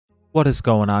What is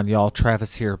going on, y'all?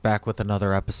 Travis here, back with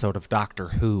another episode of Doctor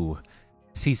Who,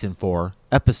 Season 4,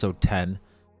 Episode 10.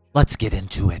 Let's get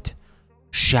into it,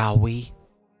 shall we?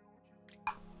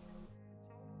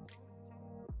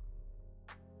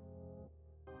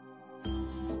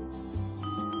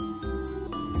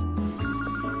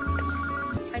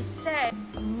 I said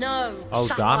no. Oh,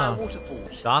 Donna.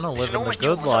 Donna living the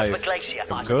good life.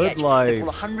 The good life.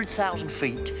 100,000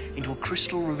 feet into a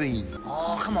crystal ravine.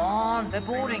 Oh, come on. They're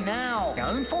boarding now.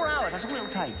 In 4 hours, that's all it'll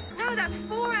take. No, that's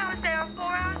 4 hours there and 4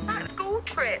 hours back. School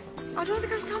trip. I'd rather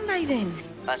go sunbathing.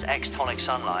 That's extonic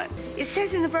sunlight. It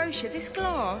says in the brochure this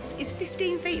glass is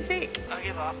 15 feet thick. I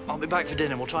give up. I'll be back for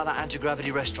dinner. We'll try that anti-gravity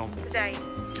restaurant. A day.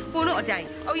 Well, not a day.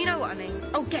 Oh, you know what I mean.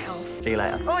 Oh, get off. See you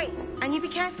later. Oi, and you be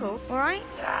careful, all right?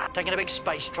 Taking a big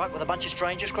space truck with a bunch of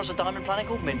strangers across a diamond planet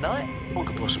called Midnight? What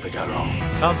could possibly go wrong?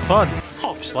 Sounds fun.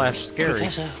 Slash scary.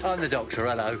 Professor, I'm the doctor.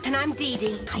 Hello. And I'm Dee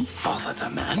Dee. Don't bother the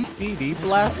man. Dee Dee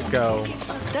Blasco.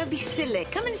 Don't be silly.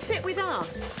 Come and sit with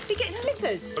us. We get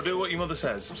slippers. I'll do what your mother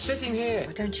says. I'm sitting here.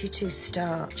 Why don't you two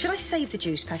start? Should I save the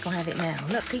juice pack or have it now?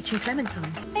 Look, peach and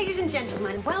clementine. Ladies and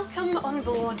gentlemen, welcome on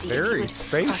board. Very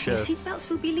spacious. Seatbelts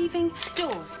will be leaving.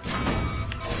 Doors.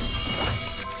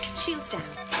 Shields down.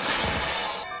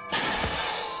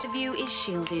 The view is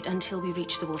shielded until we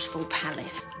reach the Waterfall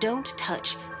Palace. Don't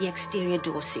touch the exterior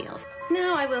door seals.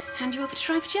 Now I will hand you over to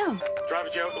Driver Joe. Driver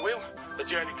Joe at the wheel. The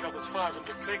journey covers 500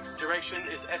 clicks. Duration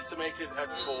is estimated at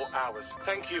 4 hours.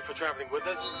 Thank you for traveling with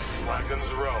us. Wagons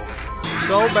roll.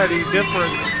 So many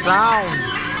different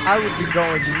sounds. I would be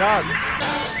going nuts.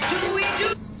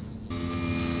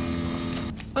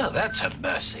 Well, that's a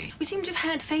mercy. We seem to have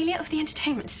had failure of the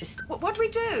entertainment system. What do we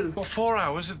do? What, 4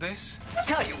 hours of this?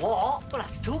 Tell you what, we'll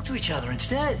have to talk to each other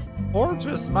instead. Or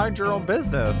just mind your own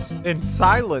business. In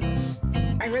silence.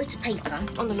 I wrote a paper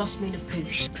on the lost moon of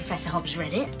Poosh. Professor Hobbs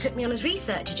read it, took me on as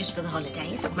researcher just for the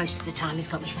holidays. Most of the time he's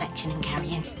got me fetching and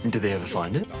carrying. Did they ever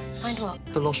find it? Find what?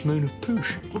 The lost moon of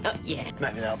Poosh. Not yet.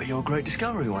 Maybe that'll be your great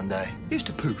discovery one day. Here's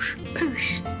to Poosh.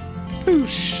 Poosh.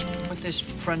 Whoosh. With this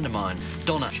friend of mine,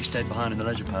 Donna. She stayed behind in the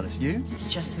Leisure Palace. You?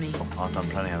 It's just me. I've done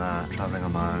plenty of that, travelling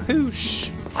on my own. Whoosh.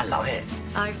 I love it.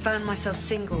 I found myself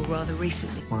single rather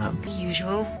recently. What happened? The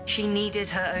usual. She needed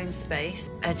her own space.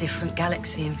 A different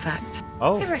galaxy, in fact.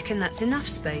 Oh. I reckon that's enough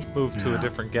space. Move to a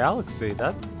different galaxy.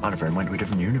 That's I had a friend went to a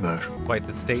different universe. quite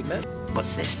the statement.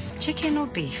 What's this? Chicken or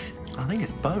beef? I think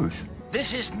it's both.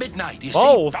 This is midnight, you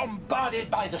Both. see, bombarded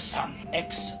by the sun.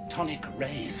 Extonic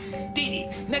rain. Dee Dee,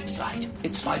 next slide.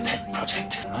 It's my pet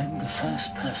project. I'm the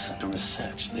first person to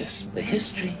research this. The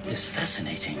history is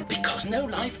fascinating because no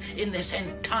life in this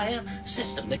entire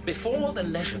system. Before the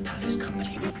Leisure Palace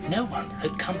Company, no one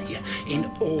had come here in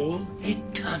all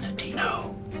eternity.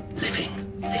 No living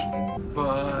thing.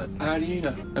 But how do you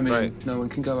know? I mean, Right. no one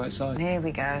can go outside. Here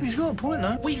we go. He's got a point,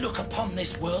 though. We look upon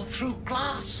this world through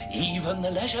glass. Even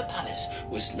the Leisure Palace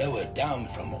was lowered down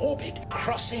from orbit,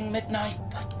 crossing midnight,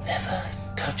 but never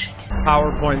touching it.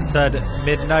 PowerPoint said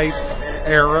Midnight's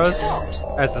eras.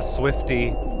 As a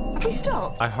Swiftie, Have we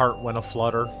stopped? my heart went a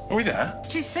flutter. Are we there? It's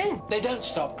too soon. They don't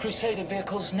stop. Crusader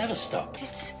vehicles never stop.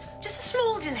 It's just a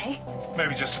small delay.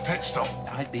 Maybe just a pit stop.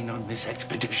 I've been on this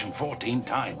expedition 14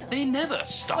 times. They never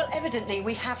stop. Well, evidently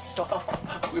we have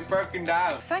stopped. We've broken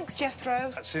down. Thanks,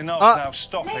 Jethro. That's enough. Ah. Now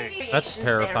stop it. That's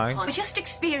terrifying. We're just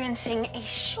experiencing a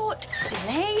short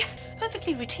delay.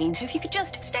 Perfectly routine, so if you could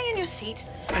just stay in your seat.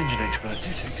 Engine expert duty.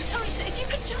 Sorry, sir, if you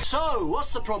could just... So,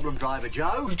 what's the problem, Driver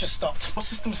Joe? We've just stopped. Our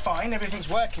system's fine, everything's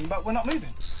working, but we're not moving.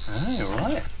 Oh, you're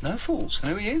right. No fools.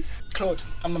 Who are you? Claude,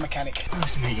 I'm the mechanic.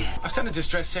 Nice to meet you. I've sent a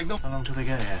distress signal. How long till they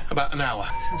get here? About an hour.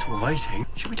 Since we're waiting,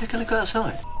 should we take a look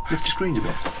outside? Lift the screens a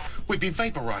bit. We'd be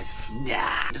vaporized.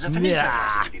 Nah. There's a finito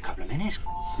license for you a couple of minutes.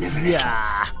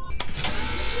 Yeah.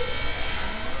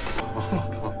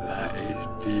 That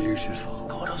is beautiful.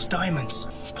 God, those diamonds.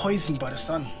 Poisoned by the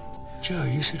sun. Joe,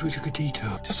 you said we took a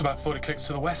detour. Just about 40 clicks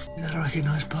to the west. Is that a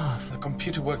recognised path? The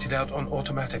computer worked it out on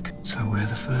automatic. So we're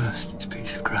the first. It's a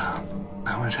piece of ground.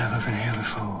 No one's ever been here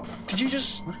before. Did you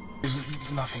just...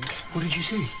 Nothing. What did you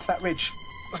see? That ridge.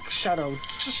 Like a shadow.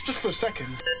 Just for a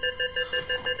second.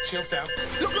 Shields down.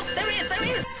 Look, there he is, there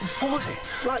he is! What was it?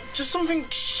 Like, just something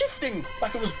shifting.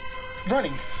 Like it was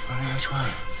running. Running which way?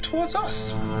 Towards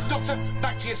us. Doctor,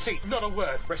 back to your seat. Not a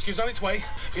word. Rescue's on its way.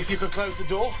 If you could close the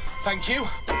door. Thank you.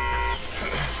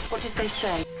 What did they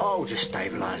say? Oh, just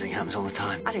stabilising happens all the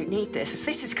time. I don't need this.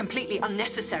 This is completely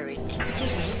unnecessary.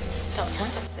 Excuse me, Doctor,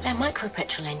 but they're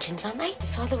micro-petrol engines, aren't they? My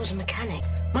father was a mechanic.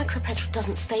 Micropetrol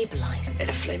doesn't stabilize. In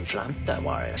a flim flam, don't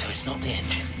worry. So it's not the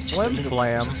engine. It's just Flim a little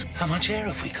flam. process. How much air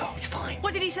have we got? It's fine.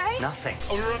 What did he say? Nothing.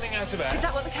 Are we running out of air? Is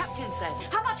that what the captain said?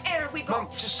 How much air have we got? Mum,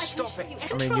 just stop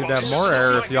it. I mean, you'd have more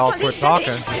air if y'all quit talking.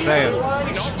 Just saying. We're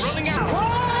not running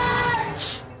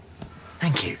out.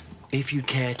 Thank you. If you'd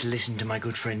care to listen to my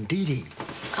good friend Dee Dee.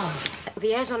 Oh,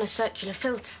 the air's on a circular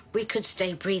filter. We could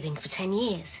stay breathing for 10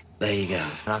 years. There you go.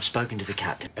 And I've spoken to the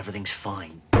captain. Everything's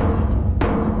fine.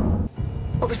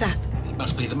 What was that? It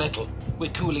must be the metal.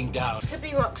 We're cooling down. Could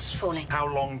be rocks falling. How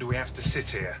long do we have to sit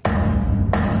here?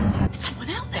 Someone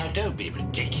out there. Now, don't be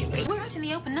ridiculous. We're out in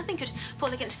the open. Nothing could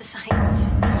fall against the side.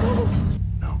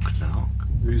 Knock, knock.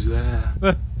 Who's there?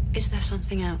 Is there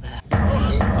something out there?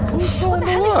 Who's going What the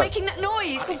to hell is look? making that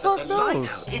noise? Who the fuck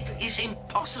knows? It is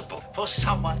impossible for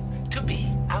someone to be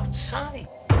outside.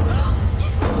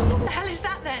 What the hell is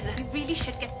that then? You really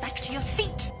should get back to your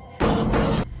seat.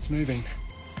 It's moving.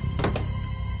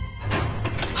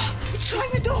 It's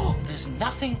trying the door. There's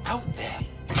nothing out there.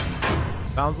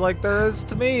 Sounds like there is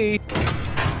to me.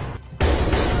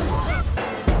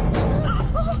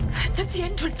 That's the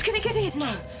entrance. Can I get in?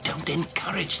 No. Don't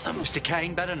encourage them. Mr.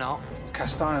 Kane, better not. It's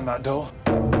cast iron, that door.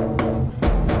 Did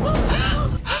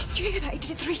you hear that? He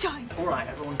did it 3 times. All right,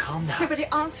 everyone calm down. No, but it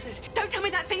answered. Don't tell me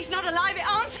that thing's not alive. It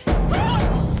answered.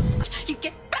 You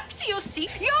get back to your seat.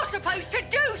 You're supposed to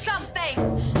do something.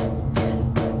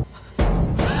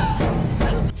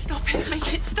 Stop it.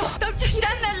 Make it stop. Don't just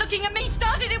stand there looking at me.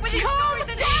 Started it with his stories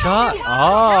and Shut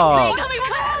up. Tell me what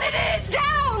the hell it is.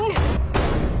 Down!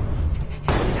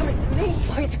 It's coming for me.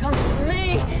 Oh, it's coming for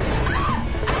me.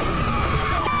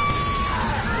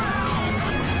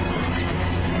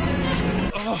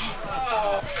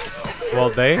 Well,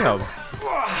 damn.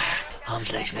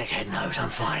 Arms, legs, neck, head, nose. I'm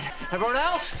fine. Everyone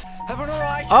else? Everyone all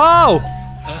right? Oh!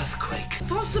 Earthquake.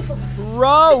 Possible.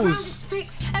 Rose!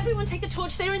 Fixed. Everyone take a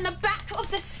torch. They're in the back of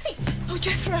the seat. Oh,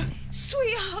 Jethro,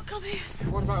 sweetheart, come here.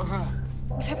 What about her?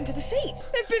 What's happened to the seat?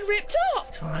 They've been ripped up.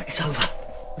 It's all right. It's over.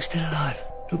 We're still alive.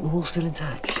 Look, the wall's still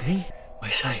intact. See? We're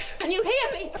safe. Can you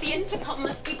hear me? The intercom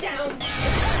must be down.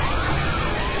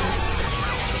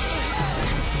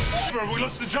 Have we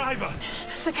lost the driver?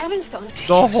 The cabin's gone.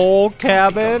 The whole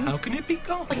cabin? How can it be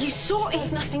gone? But you saw it.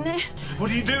 There's nothing there.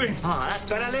 What are you doing? Ah, that's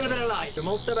better. A little bit of light. The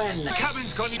molto bene. The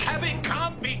cabin's gone. Cabin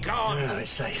can't be gone. No, it's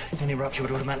safe. Any rupture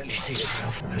would automatically seal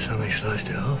itself. Has somebody sliced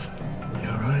it off?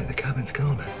 You're right, the cabin's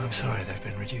gone. I'm sorry, they've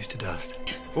been reduced to dust.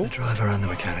 The driver and the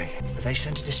mechanic. But they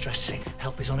sent a distress signal.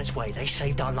 Help is on its way. They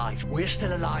saved our lives. We're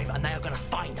still alive, and they are going to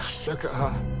find us. Look at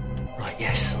her. Right,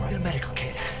 yes. Get a medical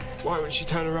kit. Why won't she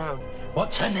turn around?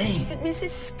 What's her name? Mrs.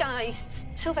 Sky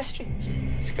Silvestri.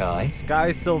 Sky? Sky Can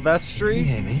you Silvestri?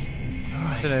 hear me? All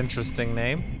right. An interesting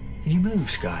name. Can you move,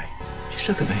 Sky? Just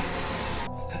look at me.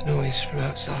 That noise from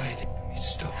outside. It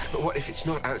stopped. But what if it's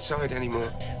not outside anymore?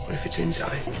 What if it's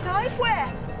inside? Inside where?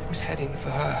 I was heading for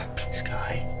her.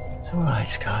 Sky. It's all right,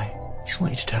 Sky. Just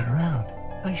want you to turn around.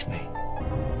 Face me.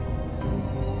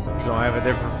 You're gonna have a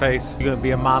different face. You're gonna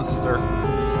be a monster.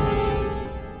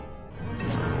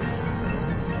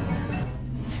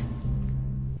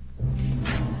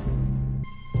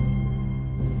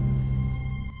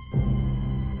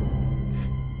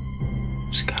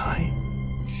 Sky?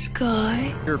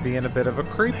 Sky, You're being a bit of a Are you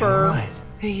all creeper. right?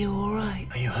 are you all right?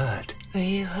 Are you hurt? Are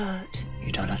you hurt?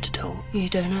 You don't have to talk. You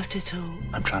don't have to talk.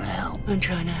 I'm trying to help. I'm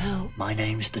trying to help. My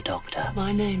name's the doctor.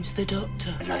 My name's the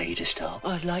doctor. I'd like you to stop.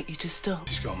 I'd like you to stop.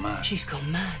 She's gone mad. She's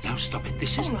gone mad. Now stop it.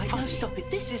 This All isn't right, funny. now stop it.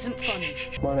 This isn't funny.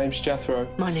 My name's Jethro.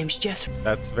 My name's Jethro.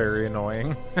 That's very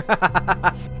annoying.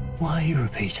 Why are you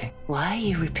repeating? Why are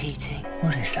you repeating?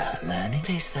 What is that, learning? What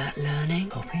is that? Learning?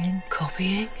 Copying?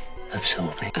 Copying?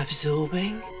 Absorbing?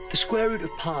 Absorbing? The square root of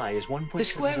pi is 1.7724528509341. The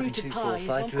square root of pi is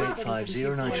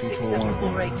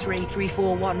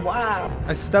 1.72486748341. Wow.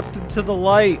 I stepped into the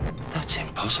light. That's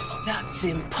impossible. That's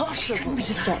impossible. Tell her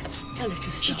to stop. Tell her to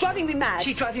stop. She's driving me mad.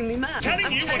 She's driving me mad. Telling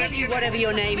I'm you telling whatever you you- whatever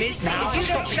your name is. Now, if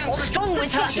you don't sound strong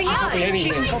with her, she can copy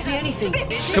anything. She can copy anything.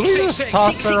 Can we just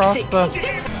toss her off the...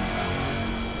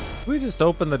 Can we just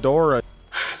open the door?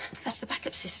 That's the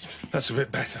backup system. That's a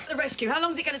bit better. The rescue, how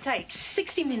long is it going to take?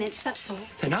 60 minutes, that's all.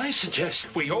 Then I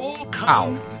suggest we all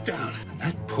calm down.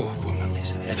 That poor woman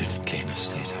is evidently in a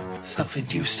state of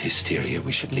self-induced hysteria.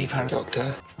 We should leave her.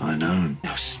 Doctor. I know.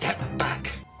 Now step back.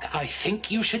 I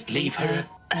think you should leave her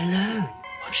Alone.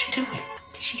 What's she doing?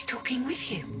 She's talking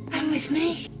with you. And with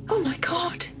me. Oh my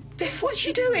God. Biff, what's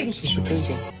she doing? She's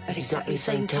repeating. At exactly the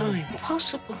same time.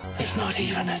 Impossible. There's not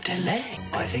even a delay.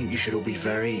 I think you should all be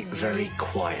very, very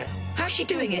quiet. How's she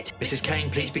doing it? Mrs.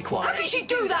 Kane, please be How quiet. can she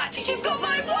do that? She's got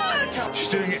my word! She's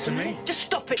doing it to me. Just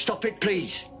stop it. Stop it,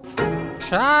 please.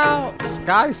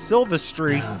 Sky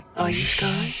Silvestri. Are you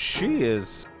Sky? She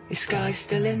is. Is Sky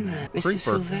still in there? Mrs.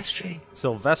 Silvestri.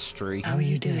 Silvestri. How are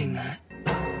you doing that?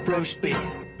 Roast beef.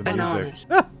 The Bananas.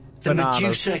 music. The Bananas.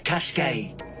 Medusa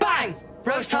Cascade. Bang!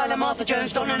 Rose Tyler, Martha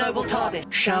Jones, Donna Noble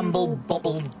TARDIS. Shamble,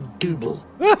 bobble, dooble.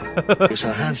 You're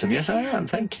so handsome. Yes, I am.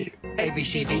 Thank you. A, B,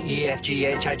 C, D, E, F, G,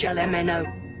 H, I, J, L, M, N, O.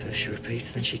 If she repeats,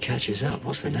 then she catches up.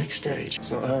 What's the next stage?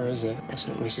 It's not her, is it? That's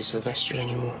not Mrs. Silvestri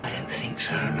anymore. I don't think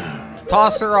so, no.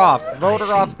 Toss her off. Vote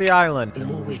her off the island. The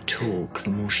more we talk, the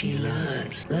more she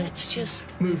learns. Let's just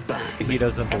move back. He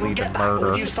doesn't believe in Get back, all of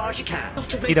murder. you, as far as you can.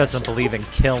 He doesn't believe in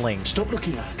killing. Stop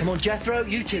looking at her. Come on, Jethro,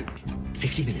 you two.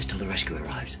 50 minutes till the rescue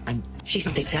arrives. And she's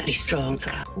not exactly strong.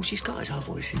 All she's got is our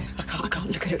voices. I can't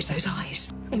look at her. It's those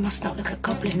eyes. We must not look at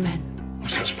goblin men.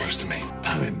 What's that supposed to mean?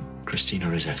 Poem, Christina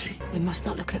Rossetti. We must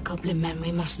not look at goblin men.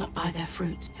 We must not buy their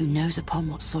fruits. Who knows upon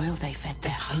what soil they fed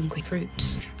their hungry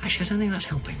fruits? Actually, I don't think that's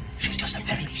helping. She's just a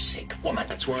very sick woman.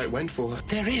 That's why it went for her.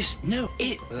 There is no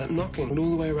it. That knocking went all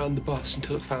the way around the bus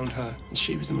until it found her. And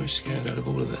she was the most scared out of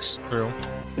all of us. True.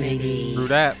 Maybe. True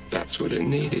that. That's what it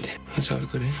needed. That's how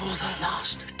it got in. For the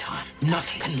last time,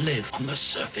 nothing can live on the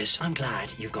surface. I'm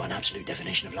glad you've got an absolute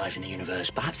definition of life in the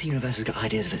universe. Perhaps the universe has got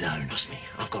ideas of its own. Trust me,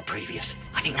 I've got previous.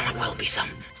 I think there will be some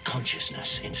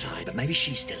consciousness inside, but maybe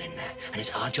she's still in there, and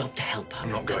it's our job to help her.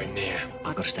 I'm not going near.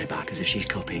 I've got to stay back, because if she's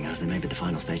copying us, then maybe the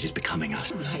final stage is becoming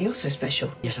us. You're so special.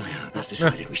 Yes, I am. That's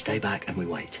decided. We stay back and we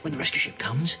wait. When the rescue ship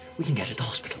comes, we can get her to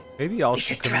hospital. Maybe y'all We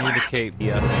should should throw her out. communicate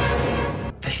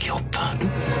via. Beg your pardon?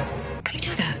 Can you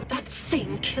do that? That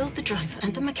thing killed the driver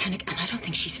and the mechanic, and I don't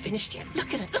think she's finished yet.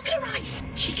 Look at her. Look at her eyes.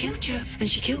 She killed you, and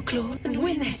she killed Claude, and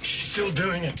we're next. She's still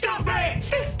doing it. Stop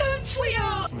it! Don't,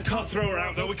 sweetheart. We can't throw her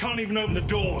out, though. We can't even open the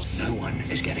doors. No one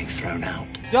is getting thrown out.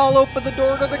 Y'all open the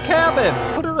door to the cabin.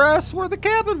 Put her ass where the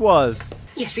cabin was.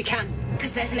 Yes, we can.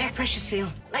 Because there's an air pressure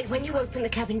seal. Like when you open the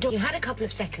cabin door, you had a couple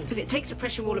of seconds. Because it takes the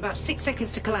pressure wall about 6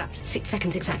 seconds to collapse. 6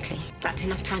 seconds exactly. That's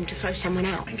enough time to throw someone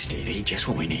out. Thanks, Stevie. Just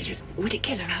what we needed. Would it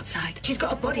kill her outside? She's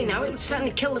got a body now. It would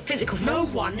certainly kill the physical No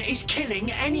form. one is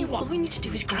killing All anyone. we need to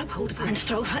do is grab hold of her and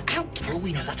throw her out. For all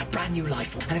we know, that's a brand new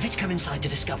life form. And if it's come inside to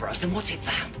discover us, then what's it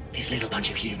found? This little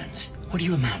bunch of humans. What do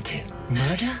you amount to?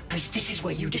 Murder? Because this is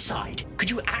where you decide. Could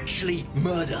you actually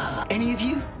murder her? Any of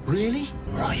you? Really?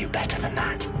 Or are you better than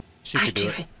that? She I'd could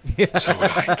do do it. So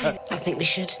would I. I think we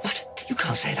should. What? You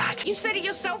can't say that. You said it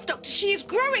yourself, Doctor. She is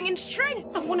growing in strength.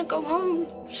 I want to go home.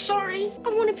 Sorry. I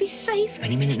want to be safe.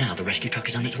 Any minute now, the rescue truck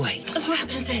is on its way. And what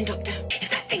happens then, Doctor? If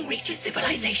that thing reaches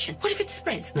civilization, what if it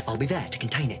spreads? I'll be there to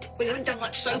contain it. We haven't done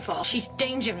much so far. She's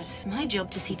dangerous. My job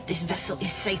to see that this vessel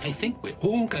is safe. I think we're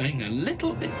all going a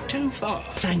little bit too far.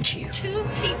 Thank you. 2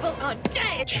 people are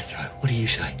dead. Jethro, what do you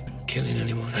say? Killing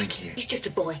anyone. Thank you. He's just a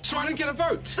boy. So I don't get a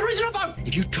vote. There isn't a vote!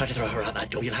 If you try to throw her out that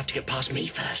door, you'll have to get past me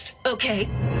first. Okay.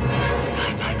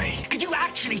 Fine by me. Could you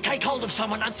actually take hold of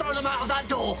someone and throw them out of that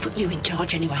door? Put you in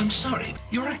charge anyway. I'm sorry,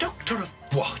 you're a doctor of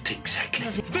what exactly?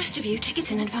 The rest of you,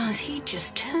 tickets in advance. He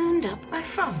just turned up. Where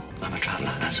from? I'm a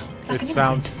traveller, that's all. It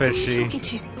sounds Who are you fishy. talking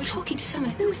to? We're talking to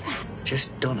someone. Who's that?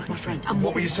 Just Donna. My friend.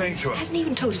 What were you saying to her? Hasn't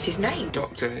even told us his name.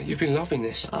 Doctor, you've been loving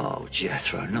this. Oh,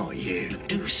 Jethro, not you. You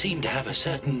do seem to have a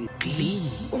certain glee.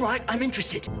 All right, I'm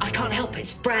interested. I can't help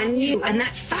it. Brand new. And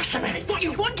that's fascinating. What,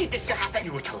 you wanted this to happen?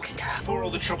 You were talking to her. Before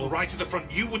all the trouble, right at the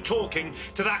front, you were talking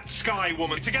to that Sky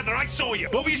woman. Together, I saw you.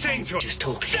 What were you saying to her? Just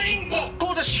talking. Saying what?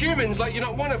 Called us humans like you're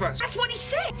not one of us. That's what he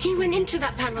said. He went into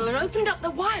that panel and opened up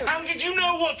the wire. How did you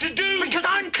know what to do? Because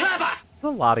I'm clever! A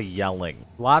lot of yelling.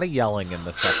 A lot of yelling in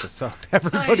this episode.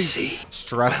 Everybody's see.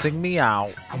 stressing me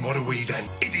out. And what are we then?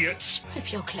 Idiots?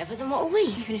 If you're clever, then what are we?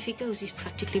 Even if he goes, he's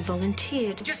practically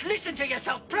volunteered. Just listen to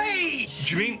yourself, please!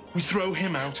 Do you mean we throw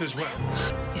him out as well?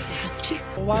 If we have to.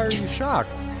 Well, why are you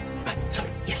shocked? Right,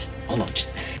 sorry, yes, hold on.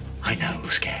 I know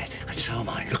you're scared, and so am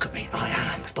I. Look at me, I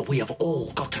am. But we have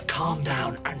all got to calm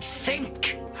down and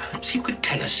think. Perhaps you could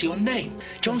tell us your name.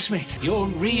 John Smith. Your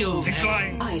real He's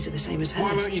lying. Eyes are the same as hers.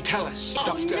 Why won't you tell us,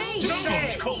 Doctor? name. Just say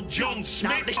Someone's it. called John Now,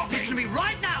 Smith. listen to me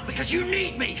right now, because you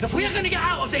need me. If we're going to get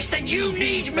out of this, then you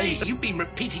need me. You've been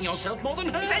repeating yourself more than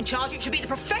her. If in charge, it should be the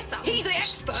professor. He's the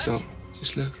expert. So,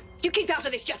 just look. You keep out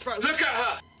of this, Jethro. Look at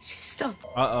her! She stopped.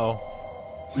 Uh-oh.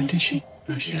 When did she?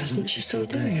 No, she hasn't. She's still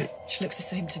doing it. She looks the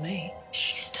same to me.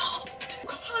 She stopped.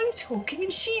 I'm talking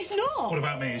and she's not. What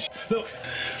about me?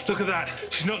 Look at that.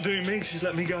 She's not doing me. She's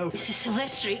let me go. Mrs.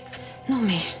 Silvestri. Not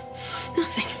me.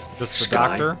 Nothing. Just the Sky,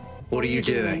 doctor? what are you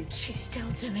doing? She's still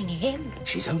doing him.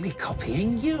 She's only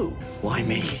copying you. Why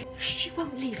me? She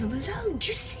won't leave him alone. Do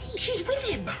you see? She's with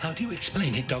him. How do you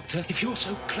explain it, Doctor? If you're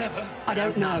so clever. I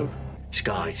don't know.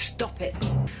 Sky. Stop it.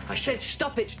 I said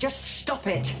stop it. Just stop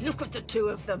it. Look at the two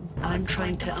of them. I'm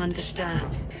trying to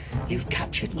understand. You've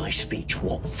captured my speech.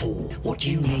 What for? What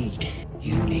do you need?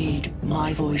 You need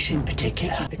my voice in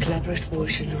particular. The cleverest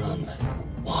voice in the room.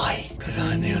 Why? Because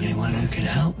I'm the only one who can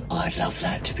help. I'd love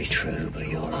that to be true, but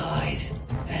your eyes,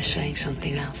 they're saying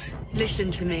something else.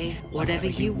 Listen to me. Whatever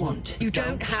you want. You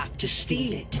don't have to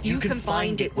steal it. You can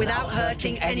find it without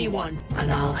hurting anyone.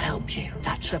 And I'll help you.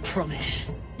 That's a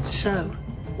promise. So,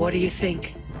 what do you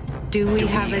think? Do we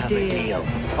have a deal?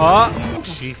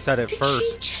 She said it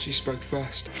first. She spoke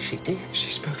first. She did. She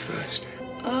spoke first.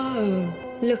 Oh,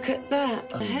 look at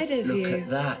that. Ahead of you. Look at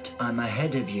that. I'm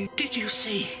ahead of you. Did you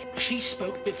see? She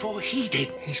spoke before he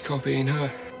did. He's copying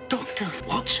her. Doctor,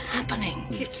 what's happening?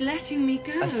 It's letting me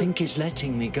go. I think it's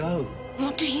letting me go.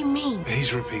 What do you mean?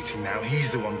 He's repeating now. He's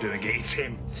the one doing it. It's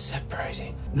him. They're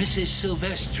separating. Mrs.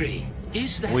 Silvestri,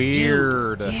 is that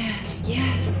Weird. Yes,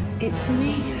 yes, it's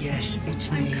me. Yes, it's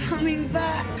I'm me. coming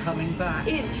back. Coming back.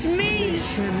 It's me.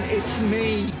 Listen, it's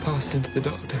me. It's passed into the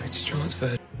doctor. It's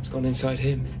transferred. It's gone inside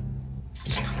him.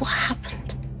 That's not what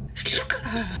happened. Look at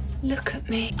her. Look at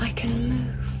me. I can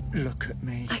move. Look at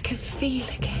me. I can feel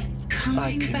again. Coming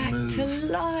I can back move. to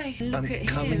life. Look I'm at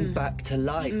coming him. back to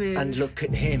life. Move. And look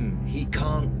at him. He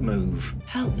can't move.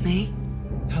 Help me.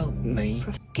 Help me.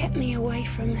 Get me away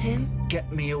from him.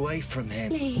 Get me away from him.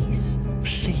 Please.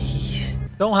 Please.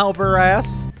 Don't help her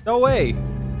ass. No way.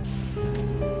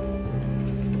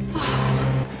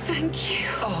 Thank you.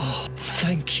 Oh,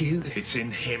 thank you. It's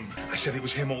in him. I said it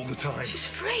was him all the time. She's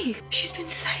free. She's been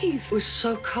saved. It was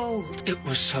so cold. It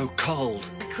was so cold.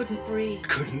 I couldn't breathe.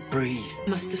 Couldn't breathe.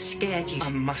 Must have scared you. I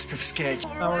must have scared you.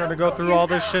 Now we're gonna go through all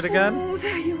this shit again. Oh,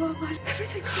 there you are, man.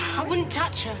 Everything's I wouldn't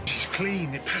touch her. She's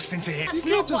clean. It passed into him. That's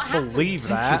You can't not what just happened. believe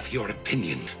Thank you that. for your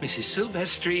opinion. Mrs.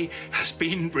 Silvestri has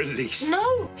been released.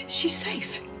 No. She's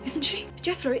safe, isn't she?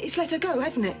 Jethro, it's let her go,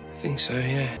 hasn't it? I think so,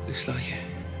 yeah. Looks like it.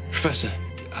 Professor.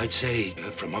 I'd say,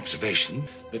 from observation,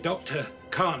 the doctor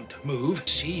can't move.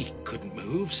 She couldn't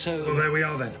move, so... Well, there we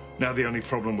are then. Now the only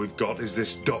problem we've got is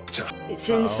this doctor. It's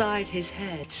inside his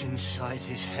head. It's inside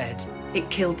his head. It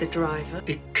killed the driver.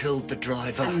 It killed the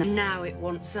driver. And now it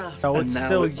wants us. No, And it's now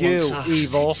still it you, wants us.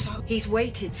 evil. He's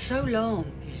waited so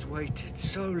long. He's waited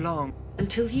so long.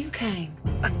 Until you came.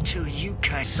 Until you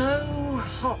came. So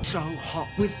hot. So hot.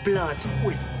 With blood.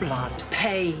 With blood.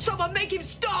 Pain. Someone make him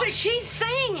stop! But she's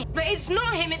saying it. But it's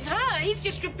not him, it's her. He's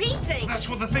just repeating. That's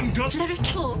what the thing does. Let her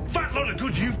talk. Fat lot of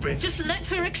good you've been. Just let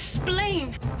her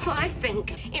explain. Well, I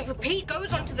think it repeat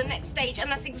goes on to the next stage, and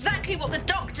that's exactly what the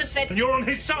doctor said. And you're on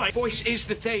his side. Voice is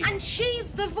the thing. And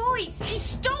she's the voice. She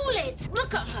stole it.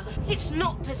 Look at her. It's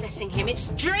not possessing him. It's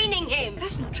draining him.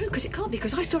 That's not true, because it can't be,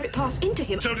 because I saw it pass into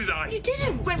him. So did I. You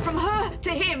didn't. Went from her to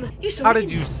him. You saw How it, did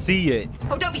didn't you see it?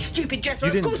 Oh, don't be stupid, Jethro.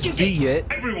 You Of didn't course you see did. it.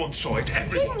 Everyone saw it.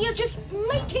 Everyone. Didn't you? Just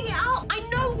making it up. I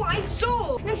know what I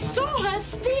saw. I saw her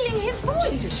stealing his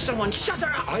voice. Someone shut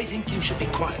her up. I think you should be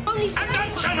quiet. Only And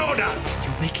that's an order.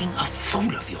 You're making a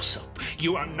fool of yourself.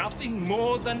 You are nothing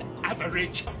more than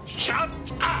average. Shut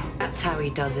up! That's how he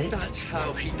does it. That's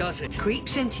how he does it.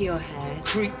 Creeps into your head.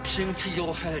 Creeps into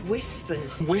your head.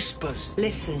 Whispers. Whispers.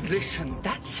 Listen. Listen.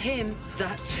 That's him.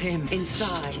 That's him.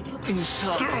 Inside.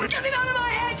 Inside. Throw it. Get him out of my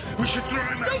head! We should throw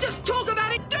him out. Don't just talk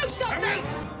about it, do I something!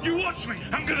 will. You watch me.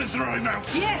 I'm gonna throw him out.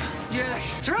 Yes.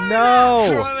 Yes. Throw him No.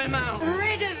 Throw him out. out.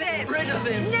 Rid of him. Rid of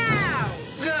him. Now.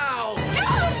 Now.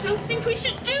 I don't think we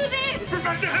should do this.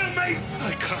 Professor, help me.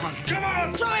 I can't. Come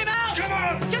on. Throw him out! Come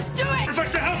on. Just do it!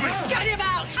 Professor, help me. Get him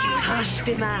out! Cast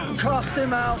him out. Cast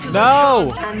him out.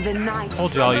 No! And the knife.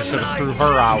 Told y'all you should have threw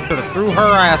her out. Should have threw her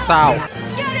ass out.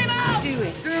 Get him out! Do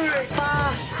it. Do it.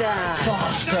 Faster.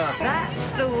 Faster. That's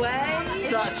the way.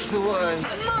 That's the way.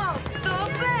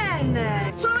 Molto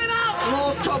bene. Throw him out!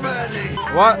 Molto bene.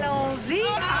 What? Allons-y.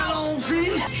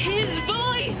 Allons-y. His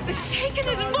voice. It's taken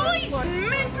his voice.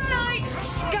 Midnight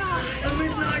sky. The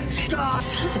midnight star.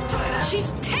 She's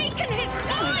taken his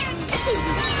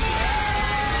voice.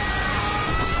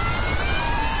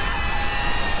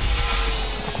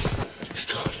 It's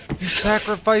gone. You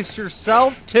sacrificed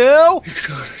yourself too? It's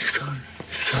gone. It's gone.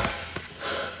 It's gone.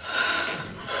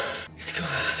 It's gone.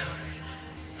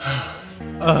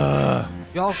 It's gone.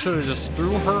 Y'all should have just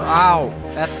threw her out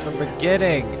at the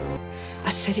beginning. I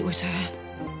said it was her.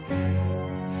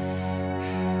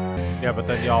 Yeah, but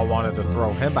then y'all wanted to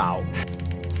throw him out.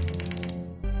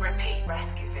 Repeat,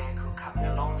 rescue vehicle coming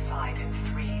alongside in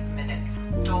 3 minutes.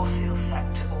 Door seal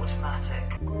set to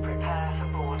automatic. Prepare for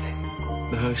boarding.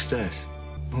 The hostess.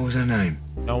 What was her name?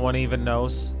 No one even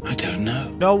knows. I don't know.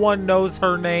 No one knows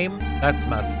her name. That's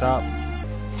messed up.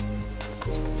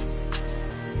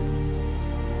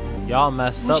 Y'all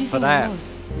messed What up do you for think that. it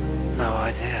was? No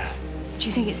idea. Do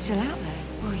you think it's still out there?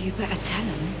 Well, you better tell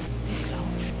him. This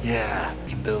long. Yeah,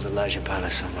 we can build a leisure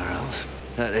palace somewhere else.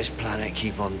 Let this planet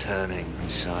keep on turning in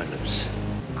silence.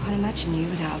 Can't imagine you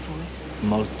without a voice.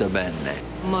 Molto bene.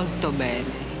 Molto bene.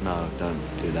 No, don't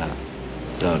do that.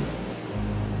 Don't.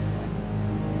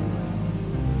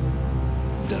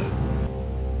 Don't.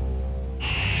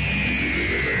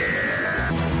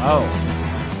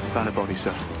 Oh. Found a body,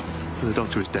 sir. The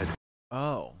doctor is dead.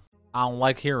 Oh. I don't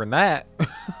like hearing that.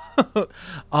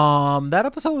 That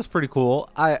episode was pretty cool.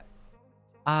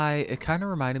 It kind of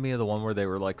reminded me of the one where they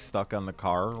were like stuck on the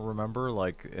car, remember?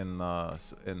 Like in the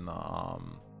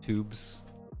tubes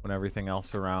when everything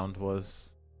else around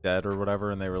was dead or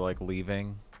whatever, and they were like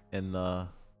leaving in the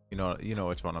you know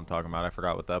which one I'm talking about. I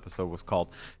forgot what the episode was called.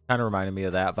 Kind of reminded me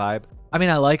of that vibe. I mean,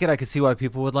 I like it. I could see why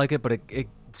people would like it, but it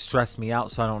stressed me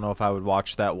out, so I don't know if I would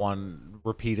watch that one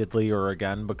repeatedly or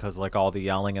again, because like all the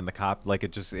yelling and the cop, like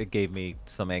it gave me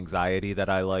some anxiety that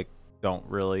I like don't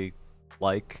really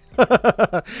like.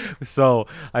 So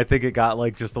I think it got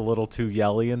like just a little too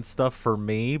yelly and stuff for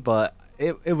me, but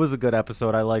it was a good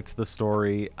episode. I liked the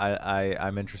story.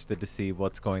 I'm interested to see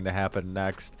what's going to happen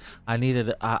next.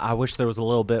 I wish there was a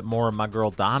little bit more of my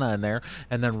girl Donna in there,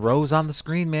 and then Rose on the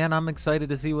screen, man. I'm excited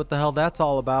to see what the hell that's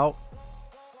all about.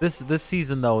 This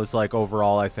season though is like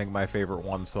overall I think my favorite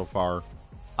one so far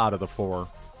out of the 4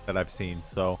 that I've seen.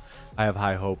 So I have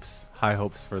high hopes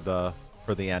for the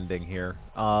ending here.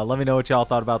 Let me know what y'all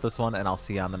thought about this one, and I'll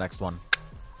see you on the next one.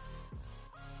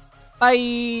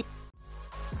 Bye.